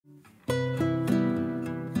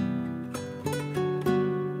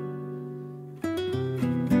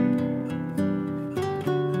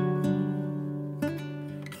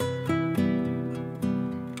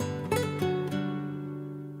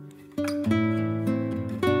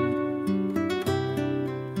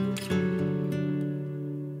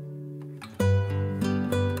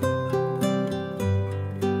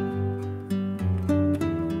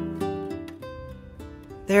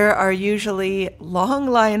There are usually long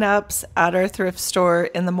lineups at our thrift store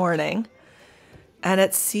in the morning, and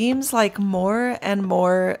it seems like more and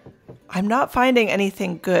more I'm not finding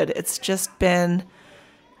anything good. It's just been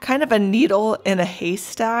kind of a needle in a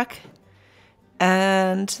haystack,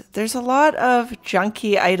 and there's a lot of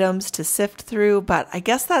junky items to sift through, but I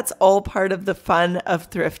guess that's all part of the fun of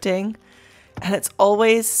thrifting, and it's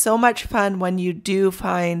always so much fun when you do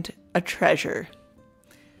find a treasure.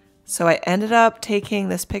 So I ended up taking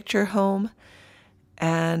this picture home,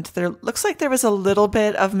 and there looks like there was a little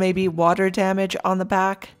bit of maybe water damage on the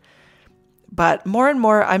back, but more and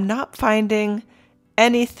more I'm not finding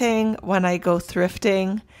anything when I go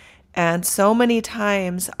thrifting, and so many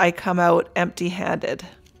times I come out empty-handed.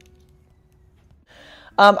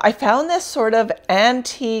 I found this sort of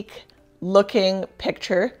antique looking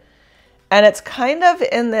picture, and it's kind of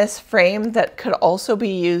in this frame that could also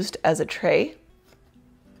be used as a tray.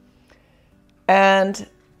 And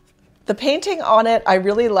the painting on it, I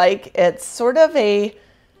really like. It's sort of it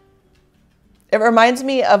reminds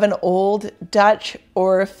me of an old Dutch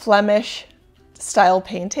or Flemish style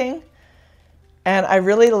painting. And I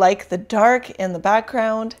really like the dark in the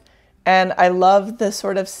background. And I love the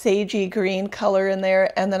sort of sagey green color in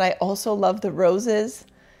there. And then I also love the roses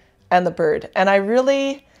and the bird. And I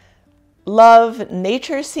really love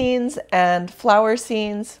nature scenes and flower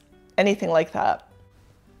scenes, anything like that.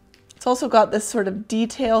 It's also got this sort of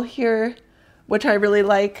detail here, which I really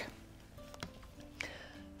like.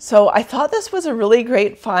 So I thought this was a really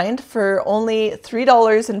great find for only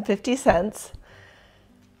 $3.50.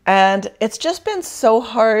 And it's just been so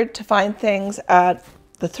hard to find things at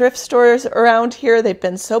the thrift stores around here. They've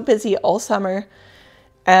been so busy all summer,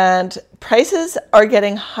 and prices are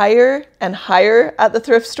getting higher and higher at the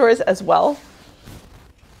thrift stores as well.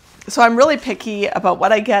 So I'm really picky about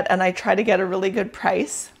what I get, and I try to get a really good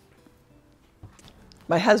price.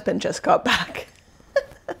 My husband just got back.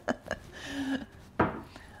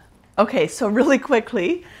 Okay, so really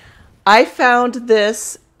quickly, I found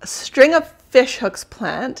this string of fish hooks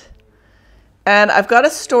plant, and I've got a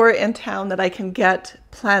store in town that I can get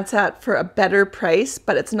plants at for a better price,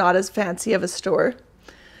 but it's not as fancy of a store.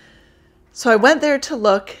 So I went there to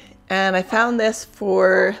look, and I found this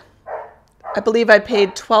for, I believe I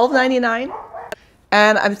paid $12.99,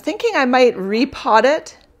 and I'm thinking I might repot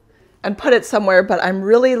it and put it somewhere, but I'm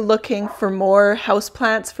really looking for more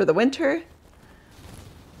houseplants for the winter.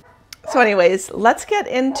 So anyways, let's get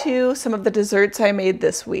into some of the desserts I made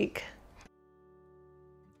this week.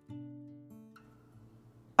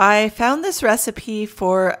 I found this recipe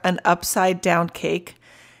for an upside down cake,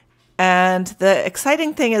 and the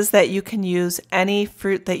exciting thing is that you can use any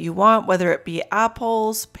fruit that you want, whether it be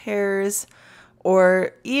apples, pears,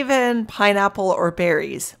 or even pineapple or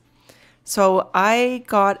berries. So I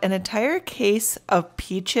got an entire case of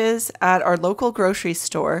peaches at our local grocery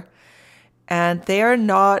store, and they are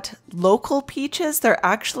not local peaches. They're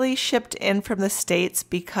actually shipped in from the States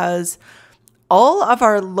because all of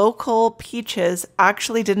our local peaches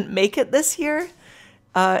actually didn't make it this year.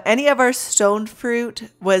 Any of our stone fruit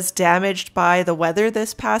was damaged by the weather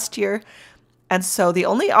this past year, and so the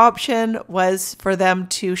only option was for them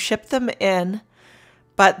to ship them in.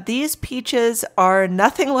 But these peaches are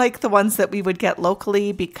nothing like the ones that we would get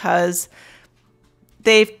locally because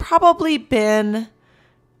they've probably been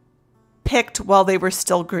picked while they were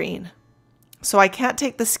still green. So I can't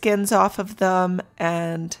take the skins off of them,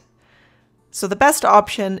 and so the best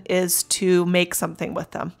option is to make something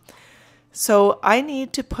with them. So I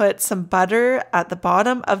need to put some butter at the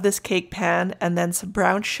bottom of this cake pan and then some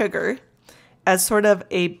brown sugar as sort of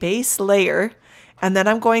a base layer. And then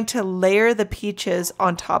I'm going to layer the peaches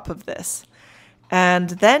on top of this.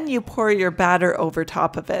 And then you pour your batter over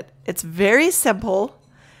top of it. It's very simple,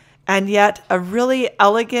 and yet a really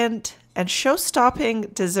elegant and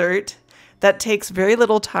show-stopping dessert that takes very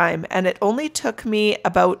little time. And it only took me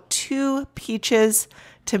about 2 peaches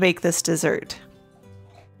to make this dessert.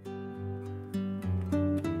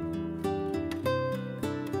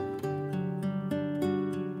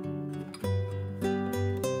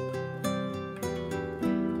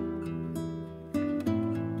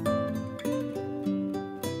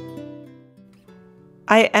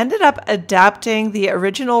 I ended up adapting the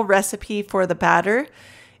original recipe for the batter.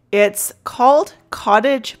 It's called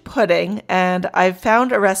Cottage Pudding, and I've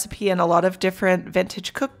found a recipe in a lot of different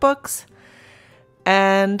vintage cookbooks.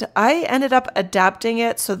 And I ended up adapting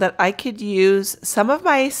it so that I could use some of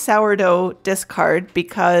my sourdough discard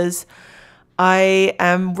because I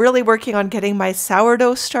am really working on getting my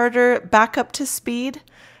sourdough starter back up to speed.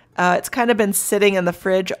 It's kind of been sitting in the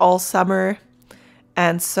fridge all summer,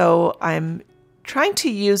 and so I'm trying to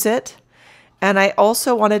use it. And I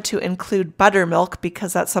also wanted to include buttermilk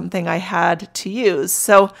because that's something I had to use.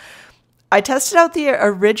 So I tested out the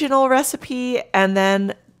original recipe and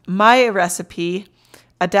then my recipe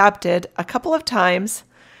adapted a couple of times.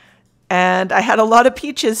 And I had a lot of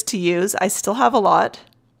peaches to use. I still have a lot.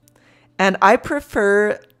 And I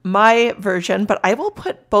prefer my version, but I will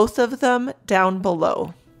put both of them down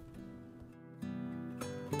below.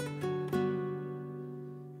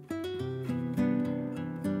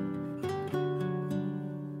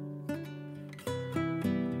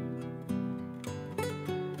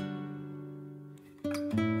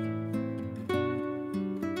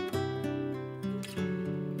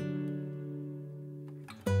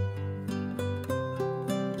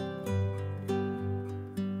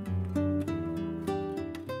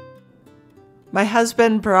 My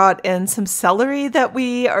husband brought in some celery that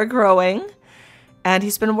we are growing, and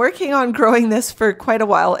he's been working on growing this for quite a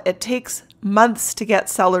while. It takes months to get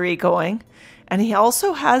celery going. And he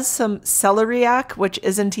also has some celeriac, which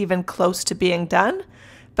isn't even close to being done,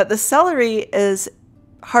 but the celery is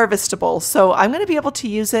harvestable. So I'm going to be able to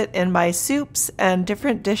use it in my soups and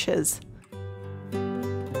different dishes.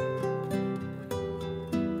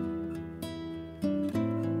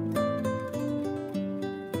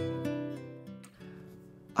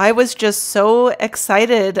 I was just so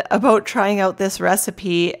excited about trying out this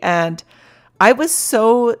recipe, and I was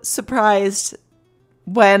so surprised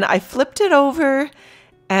when I flipped it over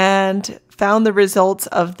and found the results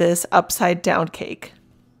of this upside down cake.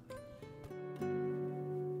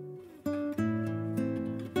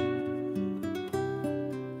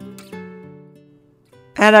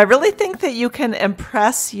 And I really think that you can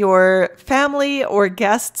impress your family or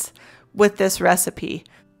guests with this recipe.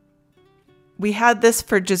 We had this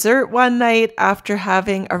for dessert one night after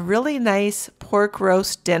having a really nice pork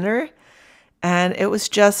roast dinner, and it was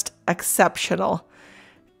just exceptional.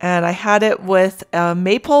 And I had it with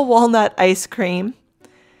maple walnut ice cream,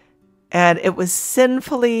 and it was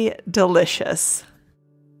sinfully delicious.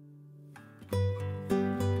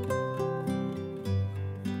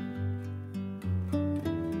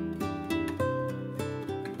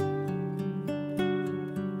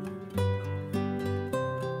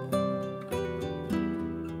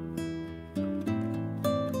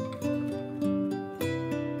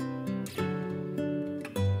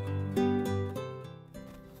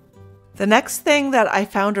 The next thing that I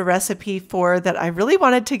found a recipe for that I really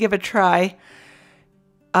wanted to give a try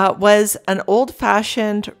was an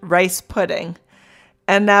old-fashioned rice pudding.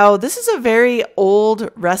 And now this is a very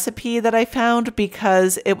old recipe that I found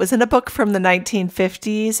because it was in a book from the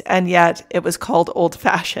 1950s and yet it was called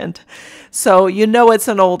old-fashioned. So you know it's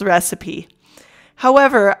an old recipe.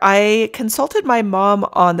 However, I consulted my mom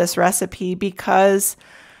on this recipe because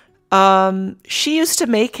she used to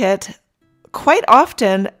make it quite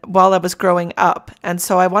often while I was growing up. And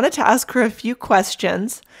so I wanted to ask her a few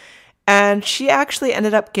questions, and she actually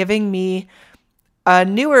ended up giving me a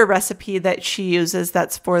newer recipe that she uses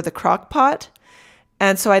that's for the crock pot.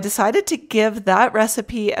 And so I decided to give that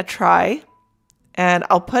recipe a try, and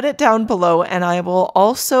I'll put it down below, and I will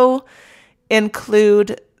also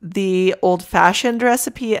include the old-fashioned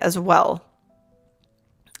recipe as well.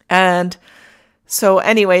 And so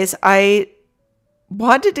anyways, I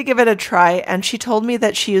wanted to give it a try, and she told me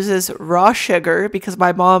that she uses raw sugar because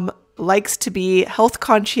my mom likes to be health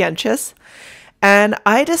conscientious, and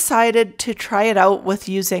I decided to try it out with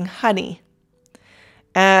using honey.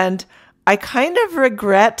 And I kind of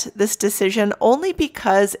regret this decision only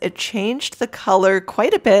because it changed the color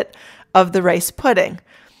quite a bit of the rice pudding.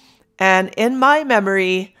 And in my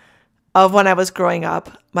memory of when I was growing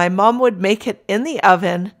up, my mom would make it in the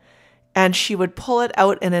oven and she would pull it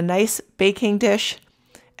out in a nice baking dish,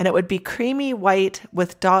 and it would be creamy white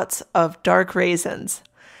with dots of dark raisins.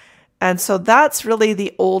 And so that's really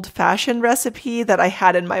the old-fashioned recipe that I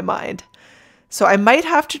had in my mind. So I might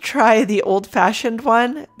have to try the old-fashioned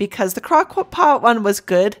one because the crock pot one was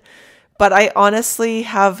good, but I honestly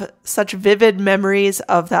have such vivid memories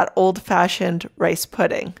of that old-fashioned rice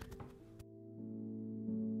pudding.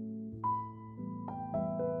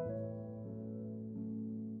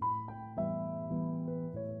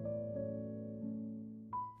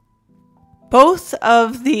 Both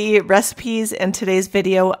of the recipes in today's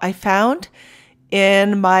video I found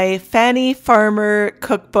in my Fannie Farmer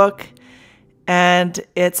Cookbook, and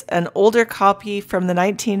it's an older copy from the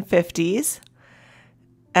 1950s.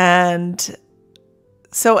 And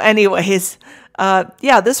so anyways,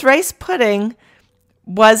 this rice pudding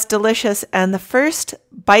was delicious, and the first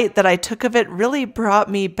bite that I took of it really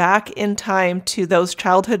brought me back in time to those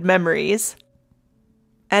childhood memories.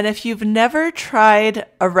 And if you've never tried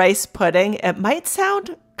a rice pudding, it might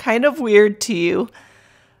sound kind of weird to you,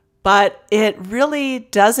 but it really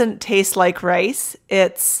doesn't taste like rice.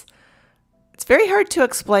 It's very hard to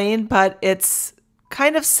explain, but it's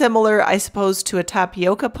kind of similar, I suppose, to a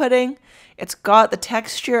tapioca pudding. It's got the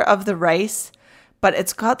texture of the rice, but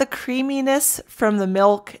it's got the creaminess from the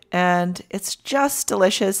milk, and it's just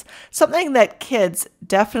delicious. Something that kids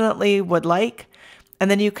definitely would like. And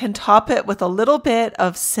then you can top it with a little bit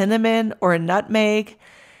of cinnamon or nutmeg,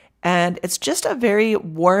 and it's just a very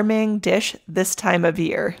warming dish this time of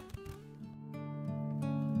year.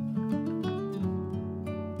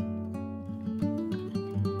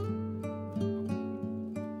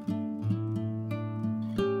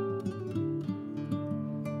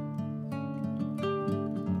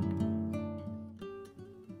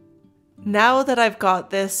 Now that I've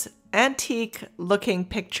got this antique looking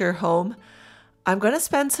picture home, I'm going to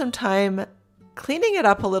spend some time cleaning it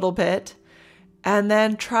up a little bit and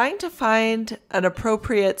then trying to find an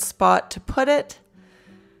appropriate spot to put it.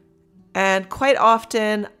 And quite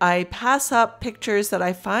often I pass up pictures that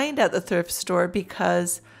I find at the thrift store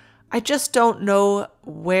because I just don't know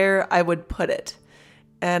where I would put it.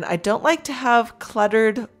 And I don't like to have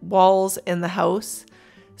cluttered walls in the house,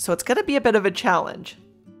 so it's going to be a bit of a challenge.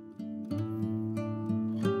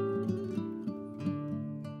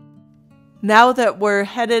 Now that we're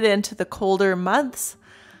headed into the colder months,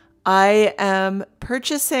 I am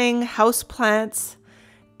purchasing houseplants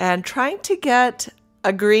and trying to get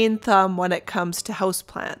a green thumb when it comes to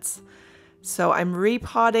houseplants. So I'm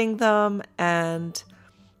repotting them, and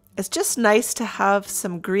it's just nice to have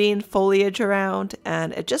some green foliage around,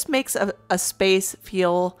 and it just makes a space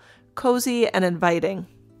feel cozy and inviting.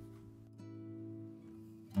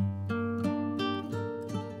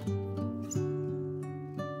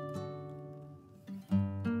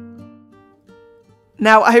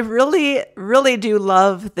 Now, I really do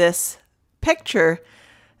love this picture,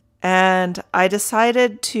 and I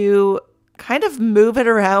decided to kind of move it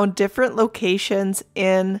around different locations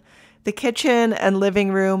in the kitchen and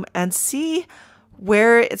living room and see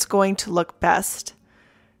where it's going to look best.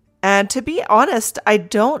 And to be honest, I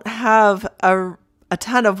don't have a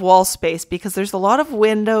ton of wall space because there's a lot of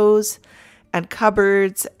windows and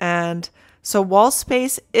cupboards, and so wall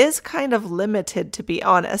space is kind of limited, to be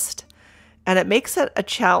honest. And it makes it a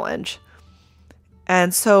challenge.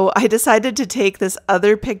 And so I decided to take this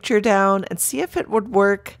other picture down and see if it would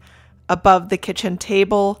work above the kitchen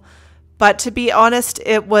table. But to be honest,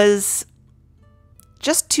 it was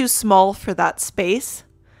just too small for that space.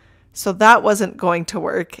 So that wasn't going to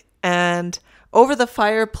work. And over the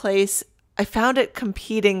fireplace, I found it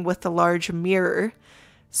competing with the large mirror.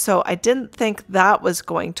 So I didn't think that was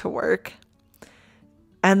going to work.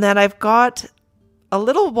 And then I've got a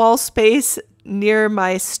little wall space near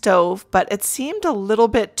my stove, but it seemed a little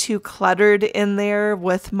bit too cluttered in there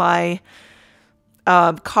with my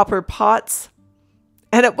copper pots.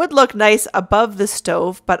 And it would look nice above the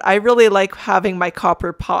stove, but I really like having my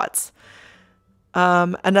copper pots.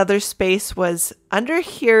 Another space was under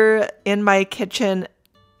here in my kitchen,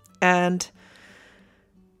 and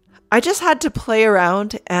I just had to play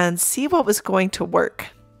around and see what was going to work.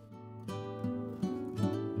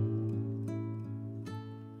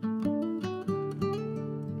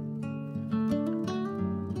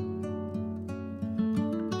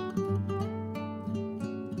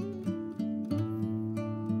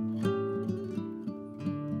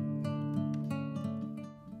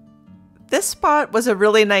 This spot was a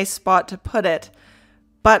really nice spot to put it,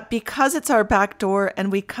 but because it's our back door and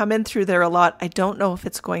we come in through there a lot, I don't know if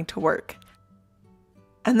it's going to work.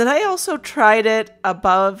 And then I also tried it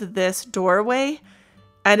above this doorway,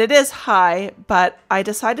 and it is high, but I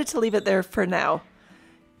decided to leave it there for now.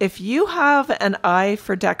 If you have an eye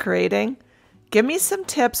for decorating, give me some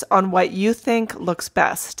tips on what you think looks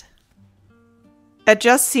best. It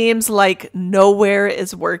just seems like nowhere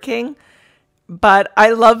is working. But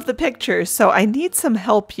I love the picture, so I need some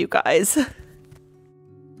help, you guys.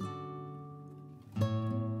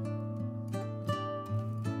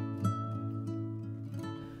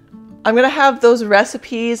 I'm going to have those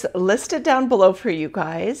recipes listed down below for you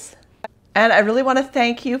guys. And I really want to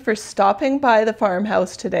thank you for stopping by the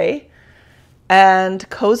farmhouse today and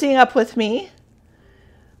cozying up with me.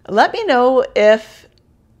 Let me know if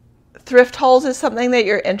thrift hauls is something that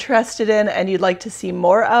you're interested in and you'd like to see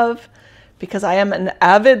more of, because I am an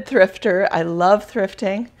avid thrifter. I love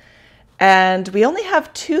thrifting. And we only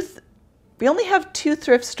have two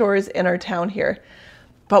thrift stores in our town here.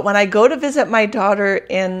 But when I go to visit my daughter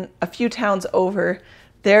in a few towns over,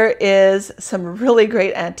 there is some really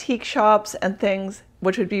great antique shops and things,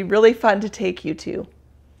 which would be really fun to take you to.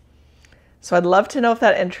 So I'd love to know if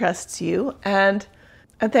that interests you. And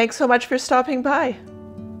And thanks so much for stopping by.